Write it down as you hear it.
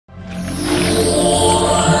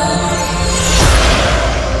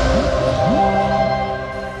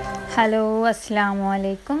Assalamu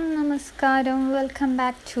alaikum, namaskaram, welcome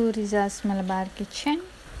back to Riza's Malabar Kitchen.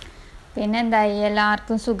 പിന്നെ എന്തായി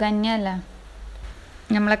എല്ലാവർക്കും സുഖന്യല്ല.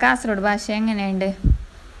 നമ്മളെ കാസർഗോഡ് ഭാഷ എങ്ങനെയുണ്ട്?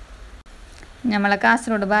 നമ്മളെ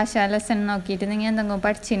കാസർഗോഡ് ഭാഷ ലെസൺ നോക്കിയിട്ട് നിങ്ങൾ എന്തെങ്കിലും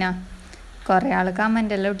പഠിച്ചിനാ? കുറേ ആൾ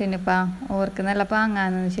കമൻ്റ് എല്ലാം ഇട്ടിനിപ്പാ ഓർക്ക് നല്ല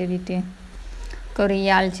പാങ്ങാന്ന് ശരിയിട്ട്. കുറേ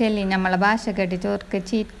ആൾ ചൊല്ലി നമ്മളെ ഭാഷ കേട്ടിട്ട് ഓർക്ക്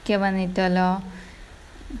ചിരിക്ക വന്നിട്ടല്ലോ.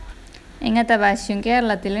 ഇങ്ങനത്തെ ഭാഷയും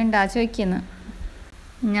കേരളത്തിലുണ്ടാ ചോദിക്കുന്നു.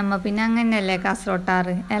 ഞമ്മ പിന്നെ അങ്ങനെയല്ലേ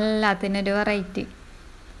കാസർഗോട്ടാറ്, എല്ലാത്തിനും ഒരു വെറൈറ്റി.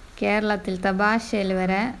 കേരളത്തിലത്തെ ഭാഷയിൽ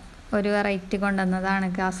വരെ ഒരു വെറൈറ്റി കൊണ്ടുവന്നതാണ്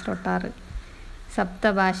കാസർഗോട്ടാറ്.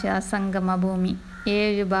 സപ്തഭാഷ സംഗമ ഭൂമി,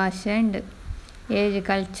 7 ഭാഷ ഉണ്ട്, 7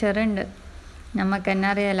 കൾച്ചറുണ്ട്. നമുക്ക് തന്നെ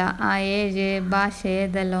അറിയാലോ ആ 7 ഭാഷ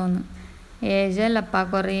ഏതെല്ലോന്ന്. 7 അല്ലപ്പാ,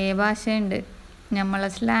 കുറേ ഭാഷയുണ്ട്.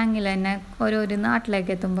 നമ്മളെ സ്ലാങ്ങിൽ തന്നെ ഓരോരോ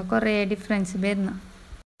നാട്ടിലേക്ക് എത്തുമ്പോൾ കുറേ ഡിഫറൻസ് വരുന്നു.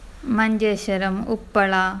 മഞ്ചേശ്വരം,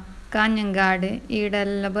 ഉപ്പള, കാഞ്ഞങ്ങാട്,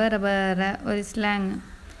 ഈടെല്ലാം വേറെ വേറെ ഒരു സ്ലാങ്.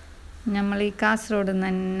 നമ്മൾ ഈ കാസർഗോഡ്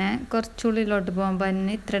തന്നെ കുറച്ചുള്ളിലോട്ട് പോകുമ്പോൾ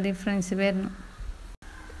തന്നെ ഇത്ര ഡിഫറൻസ് വരുന്നു.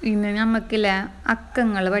 ഇന്ന് നമുക്കില്ലേ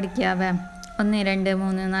അക്കങ്ങൾ പഠിക്കാവേ. 1 2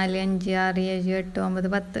 3 4 5 6 7 8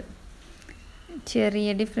 9 10 ചെറിയ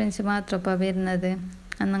ഡിഫറൻസ് മാത്രം ഇപ്പോൾ വരുന്നത്.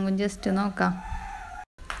 എന്നെങ്കിലും ജസ്റ്റ് നോക്കാം.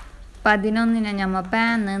 11 നമ്മൾ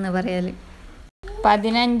പാൻ എന്ന് പറയൽ,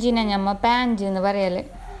 15 നമ്മൾ പാഞ്ച് എന്ന് പറയൽ,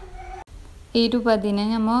 20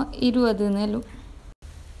 നമ്മൾ 20 എന്നെല്ലും,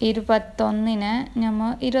 21 നമ്മൾ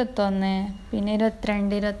 21, പിന്നെ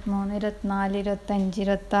 22 23 24 25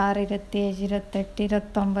 26 27 28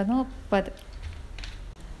 29 30.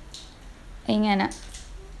 ഇങ്ങനെ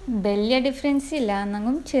വലിയ ഡിഫറൻസ് ഇല്ല,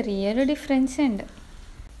 എന്നെങ്കിലും ചെറിയൊരു ഡിഫറൻസ് ഉണ്ട്.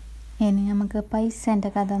 ഇനി നമുക്ക്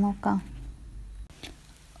പൈസേൻ്റെ കഥ നോക്കാം.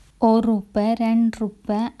 1 രൂപ, 2 രൂപ,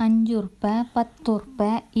 5 രൂപ, 10 രൂപ,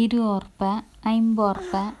 20 രൂപ, 50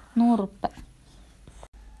 രൂപ, 100 രൂപ,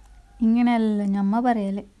 ഇങ്ങനെയല്ല ഞമ്മ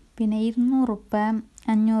പറയൽ. പിന്നെ 200 രൂപ,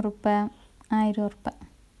 500 രൂപ, 1000 രൂപ.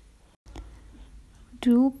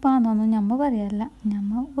 രൂപ എന്നൊന്നും ഞമ്മ പറയല്ല,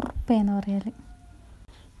 ഞമ്മ ഉറുപ്പയെന്ന് പറയൽ.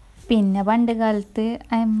 പിന്നെ പണ്ട് കാലത്ത്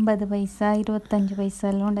 50 പൈസ 25 പൈസ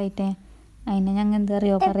എല്ലാം ഉണ്ടായിട്ടേ, അതിനെ ഞങ്ങൾ എന്താ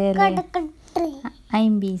അറിയോ പറയല്ലേ,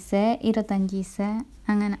 50 പൈസ 25 പൈസ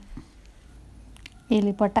അങ്ങനെ.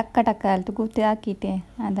 ഇതിലിപ്പോൾ ടക്കാലത്ത് കുത്തിയാക്കിയിട്ടേ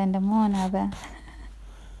അതെൻ്റെ മോനാവേ.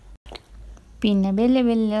 പിന്നെ വലിയ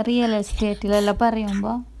വലിയ റിയൽ എസ്റ്റേറ്റിലെല്ലാം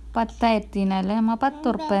പറയുമ്പോൾ 10,000 നമ്മൾ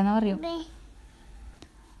 10 രൂപ എന്ന് പറയും.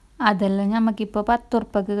 അതെല്ലാം നമുക്കിപ്പോൾ 10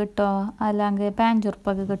 രൂപക്ക് കിട്ടോ അല്ലെങ്കിൽ 5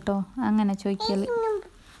 രൂപക്ക് കിട്ടോ അങ്ങനെ ചോദിക്കൽ.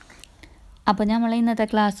 അപ്പോൾ നമ്മൾ ഇന്നത്തെ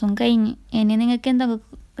ക്ലാസ്സും കഴിഞ്ഞ്. ഇനി നിങ്ങൾക്ക് എന്തെങ്കിലും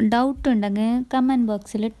ഡൗട്ട് ഉണ്ടെങ്കിൽ കമൻറ്റ്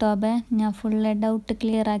ബോക്സിൽ ഇട്ടോബേ, ഞാൻ ഫുള്ള് ഡൗട്ട്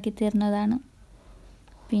ക്ലിയർ ആക്കി തരുന്നതാണ്.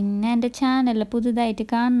 പിന്നെ എൻ്റെ ചാനൽ പുതുതായിട്ട്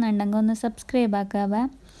കാണുന്നുണ്ടെങ്കിൽ ഒന്ന് സബ്സ്ക്രൈബ് ആക്കാവേ.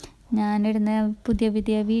 ഞാനിടുന്ന പുതിയ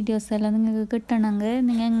പുതിയ വീഡിയോസ് എല്ലാം നിങ്ങൾക്ക് കിട്ടണമെങ്കിൽ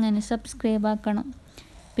നിങ്ങൾ എങ്ങനെ സബ്സ്ക്രൈബ് ആക്കണം.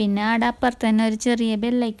 പിന്നെ അവിടെ അപ്പുറത്ത് തന്നെ ഒരു ചെറിയ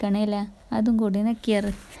ബെല്ലൈക്കണില്ലേ, അതും കൂടി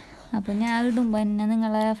നിൽക്കിയത്. അപ്പോൾ ഞാൻ ഇടുമ്പോൾ തന്നെ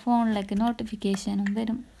നിങ്ങളെ ഫോണിലേക്ക് നോട്ടിഫിക്കേഷനും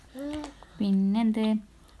വരും.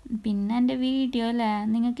 പിന്നെ എൻ്റെ വീഡിയോ അല്ലേ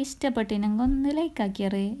നിങ്ങൾക്ക് ഇഷ്ടപ്പെട്ടില്ലെങ്കിൽ ഒന്ന് ലൈക്ക്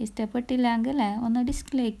ആക്കിയത്, ഇഷ്ടപ്പെട്ടില്ലെങ്കിൽ ഒന്ന്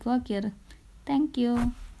ഡിസ്ലൈക്കും ആക്കിയത്. Thank you.